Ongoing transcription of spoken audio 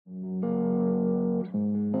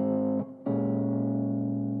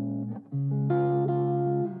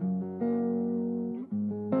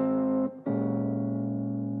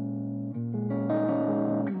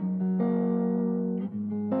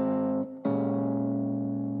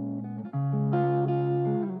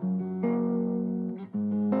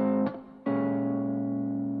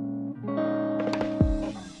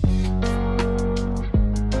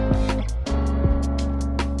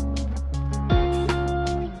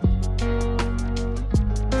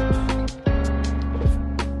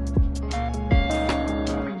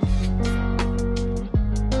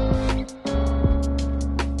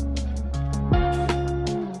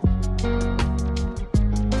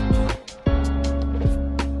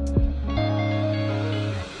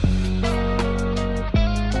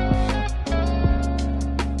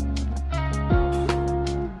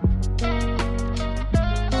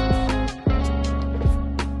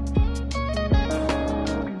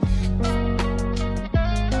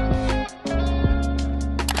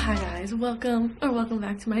welcome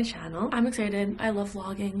back to my channel. I'm excited. I love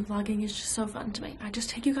vlogging. Vlogging is just so fun to me. I just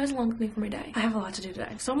take you guys along with me for my day. I have a lot to do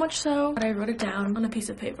today. So much so that I wrote it down on a piece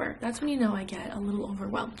of paper. That's when you know I get a little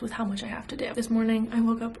overwhelmed with how much I have to do. This morning I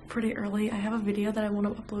woke up pretty early. I have a video that I want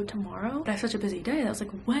to upload tomorrow, but I have such a busy day that I was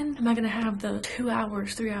like, when am I gonna have the 2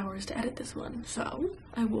 hours, 3 hours to edit this one? So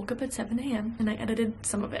I woke up at 7 a.m. and I edited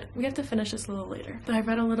some of it. We have to finish this a little later. But I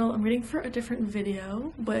read a little. I'm reading for a different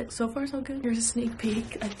video, but so far so good. Here's a sneak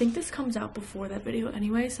peek. I think this comes out before that video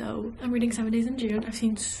anyway, so I'm reading 7 Days in June. I've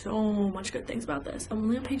seen so much good things about this. I'm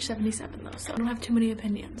only on page 77 though, so I don't have too many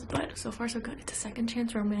opinions, but so far so good. It's a second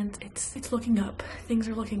chance romance. It's looking up. Things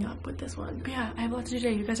are looking up with this one. But yeah, I have a lot to do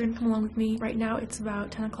today. You guys are gonna come along with me. Right now it's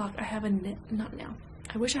about 10 o'clock. I have not now.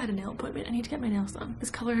 I wish I had a nail appointment. I need to get my nails done. This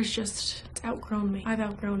color has just, it's outgrown me. I've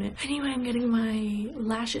outgrown it. Anyway, I'm getting my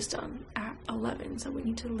lashes done at 11, so we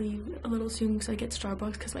need to leave a little soon because I get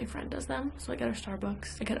Starbucks because my friend does them. So I get us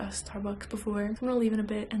Starbucks before. So I'm gonna leave in a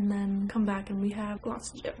bit and then come back and we have lots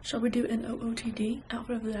to do. Shall we do an OOTD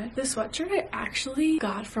outfit of the day? This sweatshirt I actually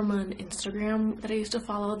got from an Instagram that I used to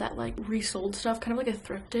follow that like resold stuff, kind of like a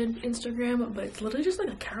thrifted Instagram, but it's literally just like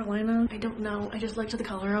a Carolina. I don't know. I just liked the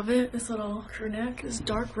color of it. This little crew neck is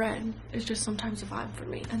dark red. It's just sometimes a vibe for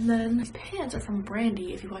me. And then these pants are from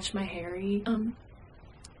Brandy. If you watch my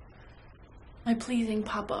my pleasing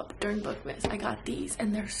pop-up during Bookmas, I got these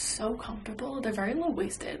and they're so comfortable. They're very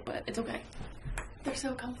low-waisted, but it's okay. They're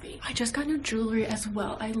so comfy. I just got new jewelry as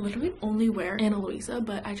well. I literally only wear Ana Luisa,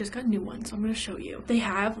 but I just got new ones, so I'm gonna show you. They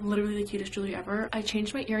have literally the cutest jewelry ever. I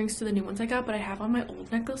changed my earrings to the new ones I got, but I have on my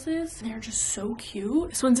old necklaces. They're just so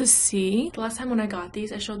cute. This one's a C. The last time when I got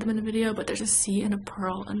these, I showed them in a video, but there's a C and a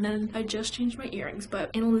pearl, and then I just changed my earrings.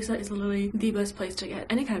 But Ana Luisa is literally the best place to get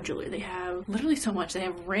any kind of jewelry. They have literally so much. They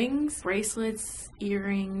have rings, bracelets,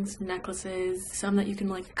 earrings, necklaces, some that you can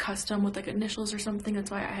like custom with like initials or something.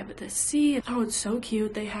 That's why I have this C. Oh, it's so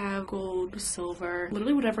cute. They have gold, silver,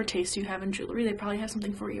 literally whatever taste you have in jewelry, they probably have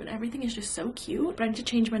something for you, and everything is just so cute. But I need to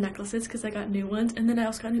change my necklaces because I got new ones, and then I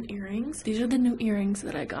also got new earrings. These are the new earrings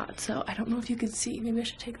that I got, so I don't know if you could see. Maybe I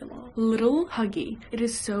should take them off. Little Huggy. It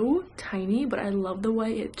is so tiny, but I love the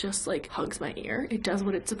way it just like hugs my ear. It does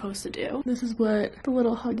what it's supposed to do. This is what the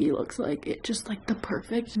little Huggy looks like. It just like the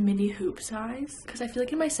perfect mini hoop size, because I feel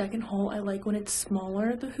like in my second hole I like when it's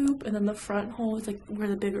smaller, the hoop, and then the front hole is like where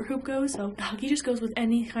the bigger hoop goes. So the Huggy just goes with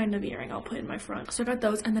any kind of earring I'll put in my front. So I got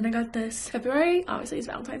those, and then I got this. February obviously is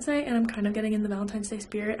Valentine's Day, and I'm kind of getting in the Valentine's Day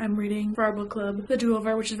spirit. I'm reading for our book club The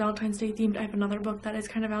Do-Over, which is Valentine's Day themed. I have another book that is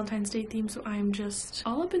kind of Valentine's Day themed, so I'm just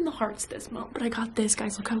all up in the hearts this month. But I got this,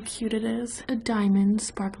 guys. Look how cute it is. A diamond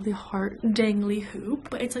sparkly heart dangly hoop,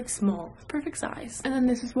 but it's like small, perfect size. And then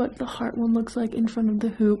this is what the heart one looks like in front of the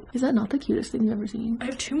hoop. Is that not the cutest thing you've ever seen? I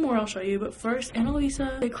have two more I'll show you, but first, Ana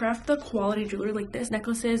Luisa, they craft the quality jewelry like this,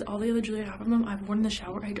 necklaces, all the other jewelry I have from them. I've worn in the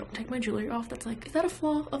shower. I don't take my jewelry off. That's like, is that a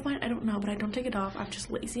flaw of mine? I don't know, but I don't take it off. I'm just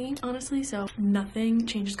lazy, honestly, so nothing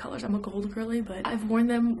changes colors. I'm a gold girly, but I've worn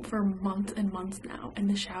them for months and months now. In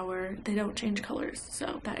the shower, they don't change colors,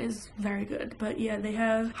 so that is very good. But yeah, they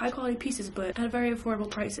have high quality pieces, but at very affordable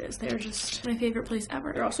prices. They're just my favorite place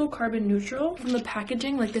ever. They're also carbon neutral. From the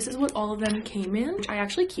packaging, like this is what all of them came in, which I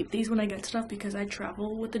actually keep these when I get stuff because I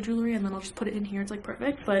travel with the jewelry and then I'll just put it in here. It's like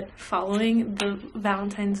perfect. But following the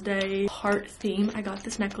Valentine's Day heart theme, I got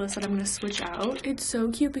this necklace that I'm gonna switch out. It's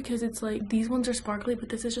so cute because it's like, these ones are sparkly, but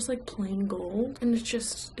this is just like plain gold, and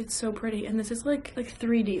it's so pretty. And this is like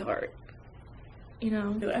 3D heart, you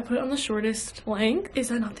know. I put it on the shortest length. Is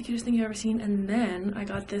that not the cutest thing you've ever seen? And then I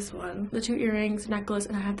got this one, the 2 earrings, necklace,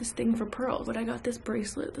 and I have this thing for pearls, but I got this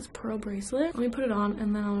bracelet, this pearl bracelet. Let me put it on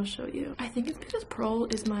and then I'll show you. I think it's because pearl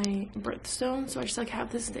is my birthstone, so I just like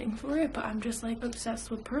have this thing for it, but I'm just like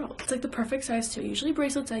obsessed with pearl. It's like the perfect size too. Usually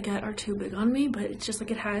bracelets I get are too big on me, but it's just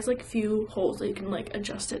like, it has like a few holes that you can like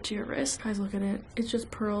adjust it to your wrist. Guys, look at it. It's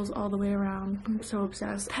just pearls all the way around. I'm so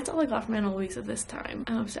obsessed. That's all I got from Ana Luisa this time.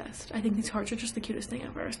 I'm obsessed. I think these hearts are just the cutest thing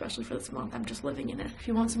ever, especially for this month. I'm just living in it. If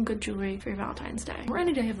you want some good jewelry for your Valentine's Day, or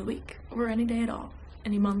any day of the week, or any day at all,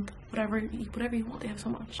 any month, whatever you want, they have so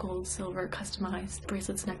much. Gold, silver, customized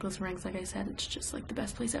bracelets, necklace, rings. Like I said, it's just like the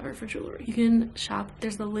best place ever for jewelry. You can shop.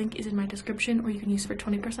 There's the link is in my description, or you can use it for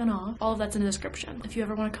 20% off. All of that's in the description. If you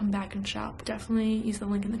ever want to come back and shop, definitely use the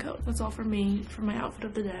link in the code. That's all for me for my outfit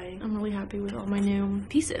of the day. I'm really happy with all my new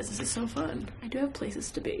pieces. This is so fun. I do have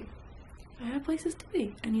places to be. I have places to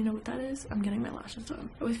be, and you know what that is? I'm getting my lashes done.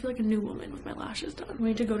 I always feel like a new woman with my lashes done. We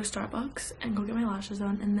need to go to Starbucks and go get my lashes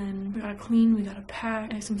done, and then we gotta clean, we gotta pack.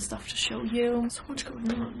 I have some stuff to show you. So much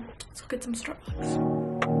going on. Let's go get some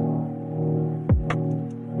Starbucks.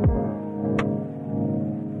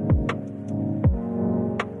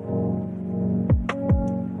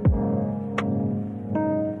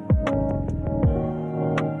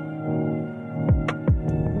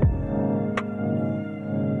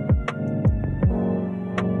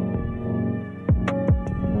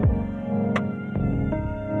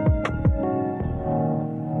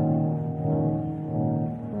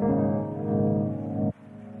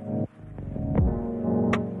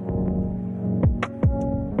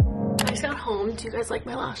 you guys like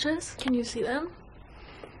my lashes? Can you see them?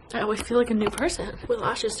 I always feel like a new person with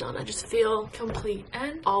lashes done. I just feel complete.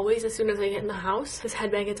 And always, as soon as I get in the house, this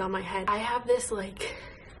headband gets on my head. I have this, like,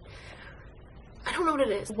 I don't know what it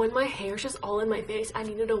is. When my hair's just all in my face, I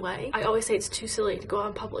need it away. I always say it's too silly to go out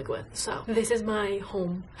in public with. So this is my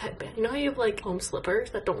home headband. You know how you have like home slippers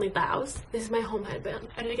that don't leave the house? This is my home headband.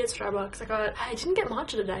 I didn't get Starbucks. I didn't get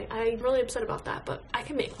matcha today. I'm really upset about that, but I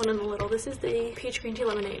can make one in a little. This is the peach green tea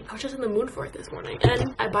lemonade. I was just in the mood for it this morning.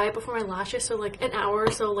 And I buy it before my lashes, so like an hour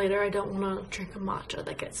or so later, I don't want to drink a matcha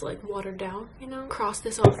that gets like watered down, you know? Cross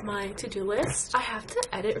this off my to-do list. I have to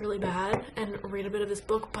edit really bad and read a bit of this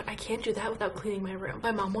book, but I can't do that without cleaning my room.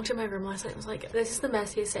 My mom walked in my room last night and was like, this is the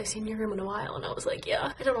messiest I've seen your room in a while. And I was like,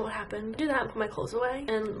 yeah, I don't know what happened. Do that and put my clothes away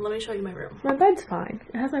and let me show you my room. My bed's fine.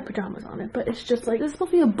 It has my pajamas on it, but it's just like, this is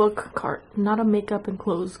supposed to be a book cart, not a makeup and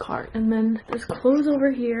clothes cart. And then there's clothes over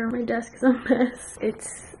here. My desk is a mess.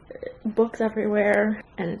 It's books everywhere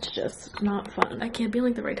and it's just not fun. I can't be in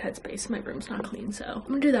like the right headspace. My room's not clean, so I'm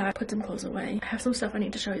gonna do that, put some clothes away. I have some stuff I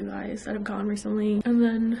need to show you guys that have gone recently, and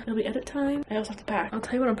then it'll be edit time. I also have to pack. I'll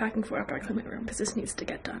tell you what I'm packing for after I clean my room because this needs to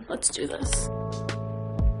get done. Let's do this.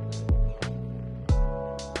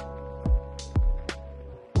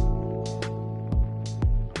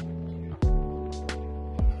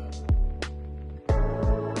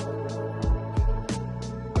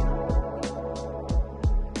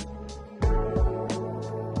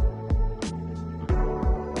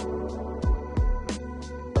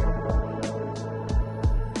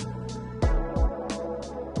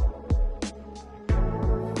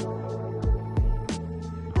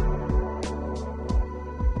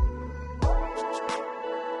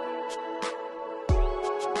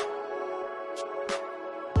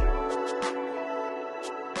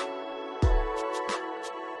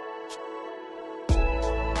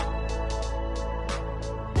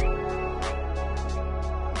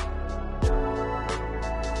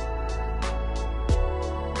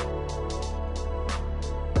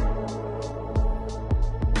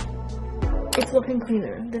 It's looking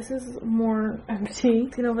cleaner. This is more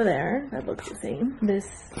empty. See over there? That looks the same. This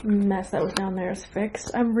mess that was down there is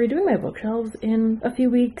fixed. I'm redoing my bookshelves in a few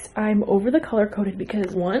weeks. I'm over the color coded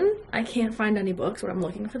because 1, I can't find any books when I'm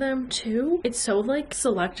looking for them. 2, it's so like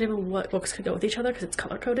selective of what books could go with each other because it's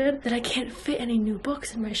color coded that I can't fit any new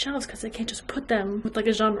books in my shelves because I can't just put them with like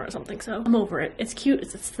a genre or something. So I'm over it. It's cute.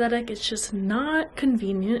 It's aesthetic. It's just not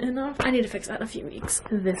convenient enough. I need to fix that in a few weeks.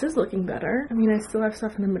 This is looking better. I mean, I still have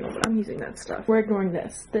stuff in the middle, but I'm using that stuff. We're ignoring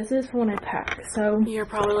this. This is for when I pack. So you're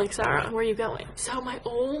probably like, Sarah, where are you going? So my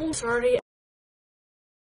old sorority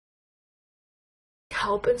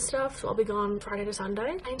help and stuff, so I'll be gone Friday to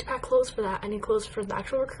Sunday. I need to pack clothes for that. I need clothes for the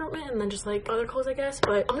actual recruitment and then just like other clothes, I guess,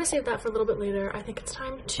 but I'm gonna save that for a little bit later. I think it's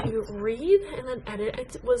time to read and then edit.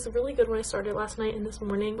 It was really good when I started last night and this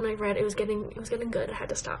morning when I read. It was getting good. I had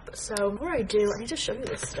to stop. So before I do, I need to show you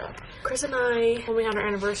this stuff. Chris and I, when we had our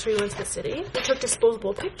anniversary, went to the city. We took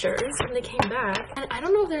disposable pictures and they came back, and I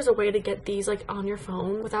don't know if there's a way to get these like on your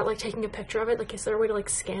phone without like taking a picture of it. Like, is there a way to like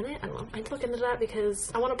scan it? I don't know. I need to look into that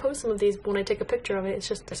because I want to post some of these when I take a picture of it. It's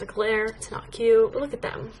just, there's a glare, it's not cute, but look at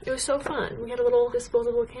them. It was so fun. We had a little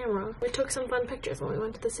disposable camera. We took some fun pictures when we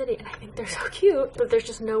went to the city, and I think they're so cute, but there's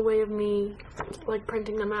just no way of me like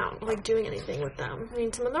printing them out, like doing anything with them. I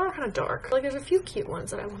mean, some of them are kind of dark. Like, there's a few cute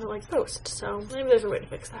ones that I want to like post, so maybe there's a way to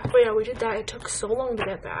fix that. But yeah, we did that. It took so long to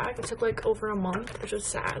get back. It took like over a month, which was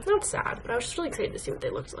sad. Not sad, but I was just really excited to see what they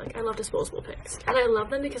looked like. I love disposable pics, and I love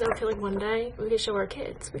them because I feel like one day we could show our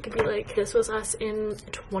kids. We could be like, this was us in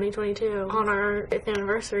 2022 on our 5th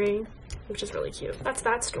anniversary, which is really cute. That's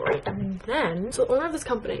that story. And then, so the owner of this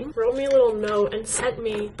company wrote me a little note and sent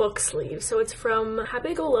me book sleeves. So it's from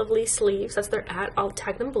Happy Go Lovely Sleeves. That's their ad. I'll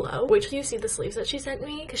tag them below. Wait till you see the sleeves that she sent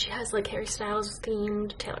me, because she has like Harry Styles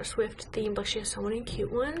themed, Taylor Swift themed, like she has so many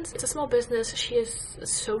cute ones. It's a small business. She is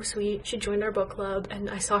so sweet. She joined our book club and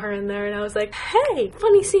I saw her in there and I was like, hey,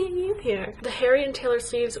 funny seeing you here. The Harry and Taylor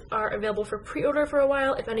sleeves are available for pre-order for a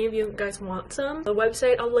while if any of you guys want some. The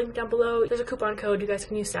website I'll link down below. There's a coupon code. You guys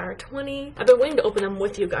can use Sarah20. I've been waiting to open them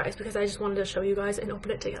with you guys because I just wanted to show you guys and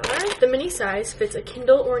open it together. The mini size fits a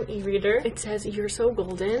Kindle or an e-reader. It says "You're so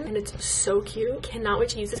golden" and it's so cute. Cannot wait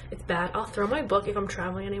to use it. It's bad. I'll throw my book if I'm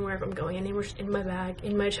traveling anywhere, if I'm going anywhere, in my bag,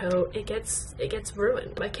 in my tote. It gets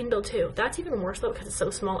ruined. My Kindle too. That's even worse though because it's so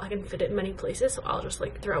small I can fit it in many places, so I'll just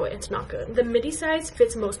like throw it. It's not good. The midi size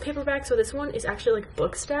fits most paperbacks, so this one is actually like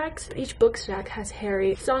book stacks. Each book stack has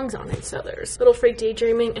Harry songs on it. So there's Little Freak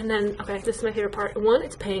Daydreaming, and then, okay, this is my favorite part. One,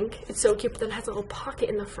 it's pink. It's so cute, but then it has a little pocket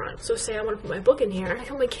in the front. So say I want to put my book in here, I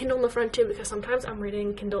can put my Kindle in the front too, because sometimes I'm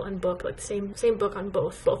reading Kindle and book, like the same book on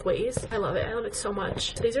both ways. I love it. I love it so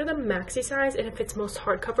much. So these are the maxi size and it fits most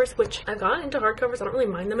hardcovers, which I've gotten into hardcovers. I don't really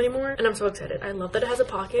mind them anymore, and I'm so excited. I love that it has a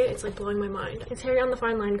pocket. It's like blowing my mind. It's Harry on the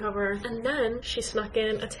Fine Line cover, and then she snuck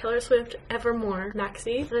in a Taylor Swift Evermore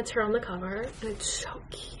maxi, and it's her on the cover, and it's so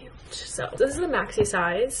cute. So this is the maxi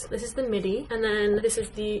size, this is the midi, and then this is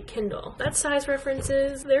the Kindle. That size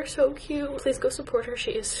references, they're so cute. Please go support her.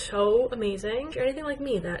 She is so amazing. If you're anything like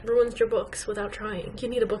me that ruins your books without trying, you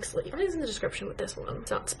need a book sleeve. Everything's in the description with this one.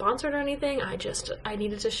 It's not sponsored or anything. I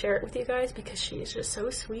needed to share it with you guys because she is just so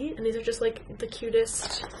sweet, and these are just like the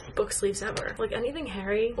cutest book sleeves ever. Like anything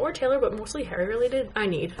Harry or Taylor, but mostly Harry related, I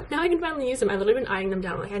need. Now I can finally use them. I've literally been eyeing them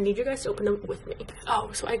down. Like I need you guys to open them with me. Oh,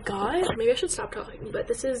 so I got, maybe I should stop talking, but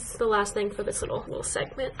this is the last thing for this little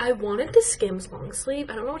segment. I wanted the Skims long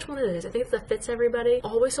sleeve. I don't know which one it is. I think it's the Fits Everybody.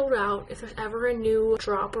 Always sold out. If there's ever a new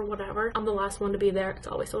drop or whatever, I'm the last one to be there. It's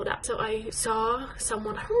always sold out. So I saw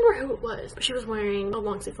someone, I don't remember who it was, but she was wearing a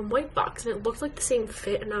long sleeve from White Box, and it looked like the same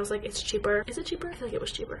fit, and I was like, it's cheaper. Is it cheaper? I feel like it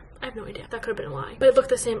was cheaper. I have no idea. That could have been a lie. But it looked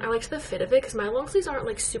the same. I liked the fit of it because my long sleeves aren't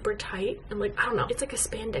like super tight, and like, I don't know. It's like a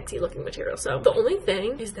spandexy looking material. So the only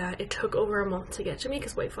thing is that it took over a month to get to me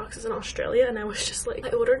because White Fox is in Australia, and I was just like, I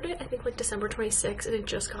ordered it I think like December 26th, and it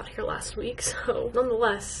just got here last week. So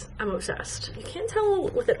nonetheless, I'm obsessed. You can't tell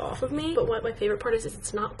with it off of me, but what my favorite part is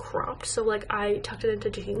it's not cropped. So like I tucked it into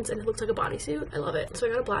jeans and it looks like a bodysuit. I love it. So I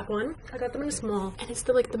got a black one. I got them in a small, and it's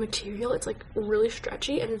the material, it's like really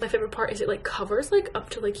stretchy, and my favorite part is it like covers like up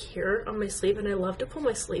to like here on my sleeve, and I love to pull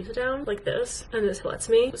my sleeves down like this, and this lets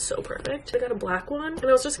me. It's so perfect. I got a black one, and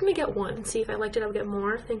I was just gonna get one and see if I liked it I would get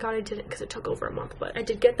more. Thank God I didn't because it took over a month, but I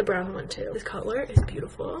did get the brown one too. This color is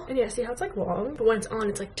beautiful, and yeah, see how it's like long, but when it's on,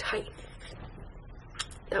 it's like tight.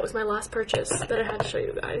 That was my last purchase that I had to show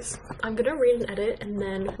you guys. I'm gonna read and edit, and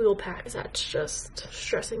then we will pack because that's just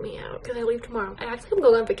stressing me out because I leave tomorrow. I actually am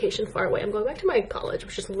going on vacation far away. I'm going back to my college,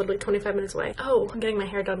 which is literally 25 minutes away. Oh, I'm getting my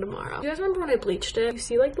hair done tomorrow. You guys remember when I bleached it? You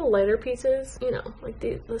see like the lighter pieces? You know, like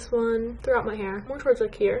this one throughout my hair. More towards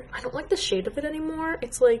like here. I don't like the shade of it anymore.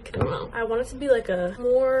 It's like, I don't know. I want it to be like a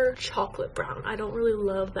more chocolate brown. I don't really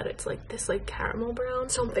love that it's like this like caramel brown.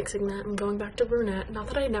 So I'm fixing that. I'm going back to brunette. Not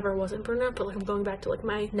that I never wasn't brunette, but like I'm going back to like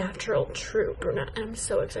my natural true brunette, and I'm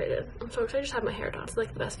so excited. I'm so excited to just have my hair done. It's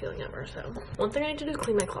like the best feeling ever. So one thing I need to do is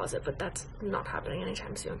clean my closet, but that's not happening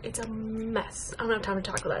anytime soon. It's a mess. I don't have time to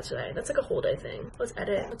talk about that today. That's like a whole day thing. Let's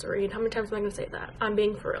edit. Let's read. How many times am I gonna say that? I'm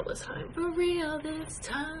being for real this time. For real this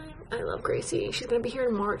time. I love Gracie. She's gonna be here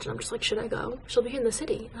in March, and I'm just like, should I go? She'll be here in the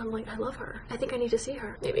city, and I'm like, I love her. I think I need to see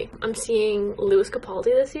her. Maybe. I'm seeing Lewis Capaldi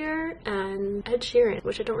this year and Ed Sheeran,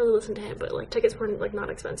 which I don't really listen to him, but like tickets were like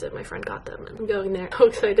not expensive. My friend got them, and I'm going there.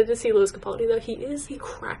 So excited to see Lewis Capaldi though. He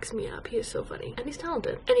cracks me up. He is so funny, and he's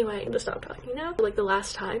talented. Anyway, I'm gonna stop talking now. For like the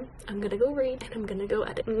last time, I'm gonna go read, and I'm gonna go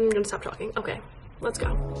edit. I'm gonna stop talking. Okay, let's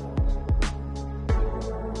go.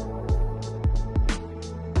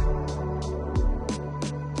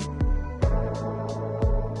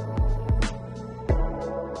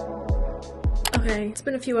 Okay, it's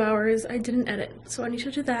been a few hours. I didn't edit, so I need to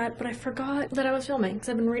do that, but I forgot that I was filming because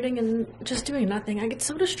I've been reading and just doing nothing. I get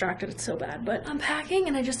so distracted, it's so bad, but I'm packing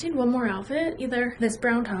and I just need one more outfit, either this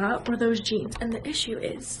brown top or those jeans. And the issue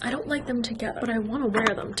is I don't like them together, but I want to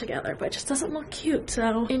wear them together, but it just doesn't look cute.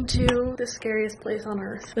 So into the scariest place on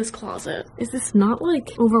earth, this closet. Is this not like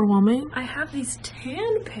overwhelming? I have these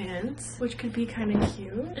tan pants, which could be kind of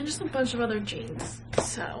cute, and just a bunch of other jeans.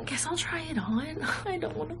 So guess I'll try it on. I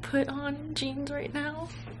don't want to put on jeans right now,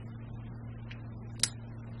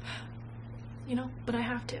 you know, but I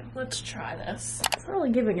have to. Let's try this. It's not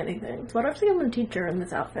really giving anything. So what if I'm a teacher in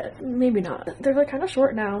this outfit? Maybe not. They're like kind of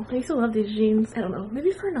short now. I used to love these jeans. I don't know.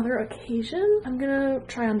 Maybe for another occasion, I'm gonna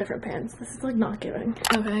try on different pants. This is like not giving.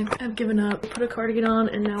 Okay, I've given up. Put a cardigan on,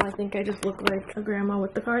 and now I think I just look like a grandma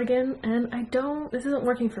with the cardigan, and this isn't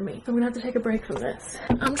working for me. So I'm gonna have to take a break from this.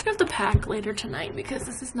 I'm just gonna have to pack later tonight because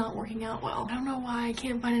this is not working out well. I don't know why I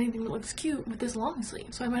can't find anything that looks cute with this long sleeve.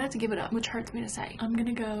 So I might have to give it up, which hurts me to say. I'm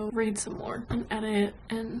gonna go read some more and edit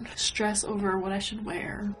and stress over what I should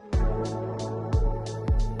wear.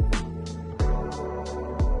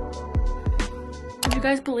 Would you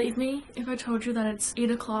guys believe me if I told you that it's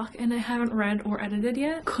 8 o'clock and I haven't read or edited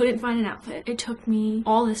yet? Couldn't find an outfit. It took me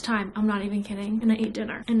all this time. I'm not even kidding. And I ate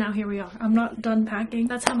dinner. And now here we are. I'm not done packing.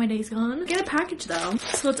 That's how my day's gone. Get a package though.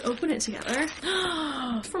 So let's open it together.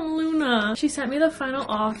 From Luna. She sent me the final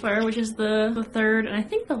offer, which is the third and I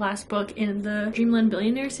think the last book in the Dreamland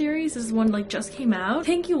Billionaire series. This is one like just came out.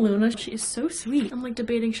 Thank you, Luna. She is so sweet. I'm like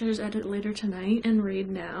debating should I just edit later tonight and read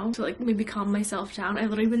now to like maybe calm myself down. I've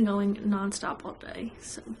literally been going non-stop all day.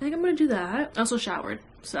 So I think I'm gonna do that. I also showered.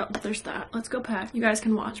 So there's that. Let's go pack. You guys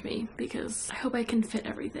can watch me because I hope I can fit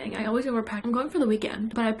everything. I always overpack. I'm going for the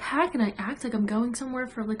weekend, but I pack and I act like I'm going somewhere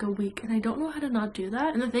for like a week, and I don't know how to not do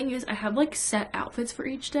that. And the thing is, I have like set outfits for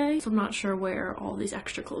each day, so I'm not sure where all these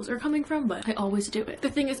extra clothes are coming from, but I always do it. The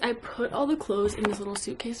thing is, I put all the clothes in this little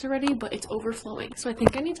suitcase already, but it's overflowing, so I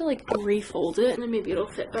think I need to like refold it and then maybe it'll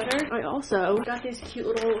fit better. I also got these cute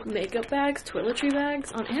little makeup bags, toiletry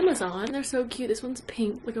bags on Amazon. They're so cute. This one's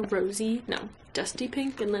pink, like a rosy, no, dusty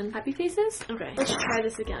pink, and then happy faces. Okay, let's try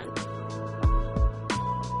this again.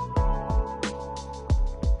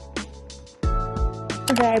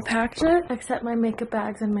 Okay, I packed it except my makeup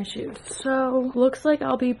bags and my shoes. So looks like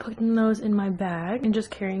I'll be putting those in my bag and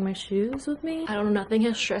just carrying my shoes with me. I don't know, nothing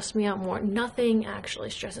has stressed me out more. Nothing actually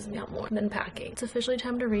stresses me out more than packing. It's officially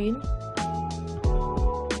time to read.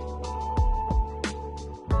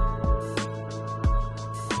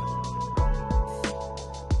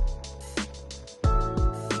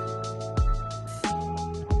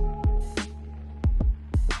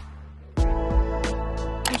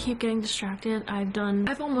 Keep getting distracted.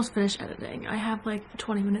 I've almost finished editing. I have like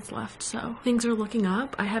 20 minutes left, so things are looking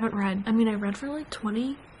up. I haven't read. I mean, I read for like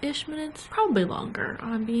 20-ish minutes, probably longer.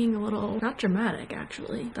 I'm being a little not dramatic,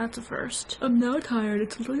 actually. That's a first. I'm now tired.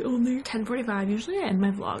 It's literally only 10:45. Usually I end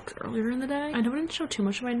my vlogs earlier in the day. I know I didn't show too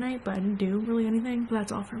much of my night, but I didn't do really anything. But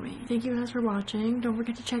that's all for me. Thank you guys for watching. Don't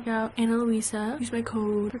forget to check out Anna Luisa. Use my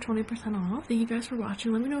code for 20% off. Thank you guys for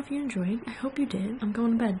watching. Let me know if you enjoyed. I hope you did. I'm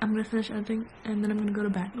going to bed. I'm gonna finish editing and then I'm gonna go to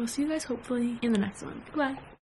bed. We'll see you guys hopefully in the next one. Goodbye.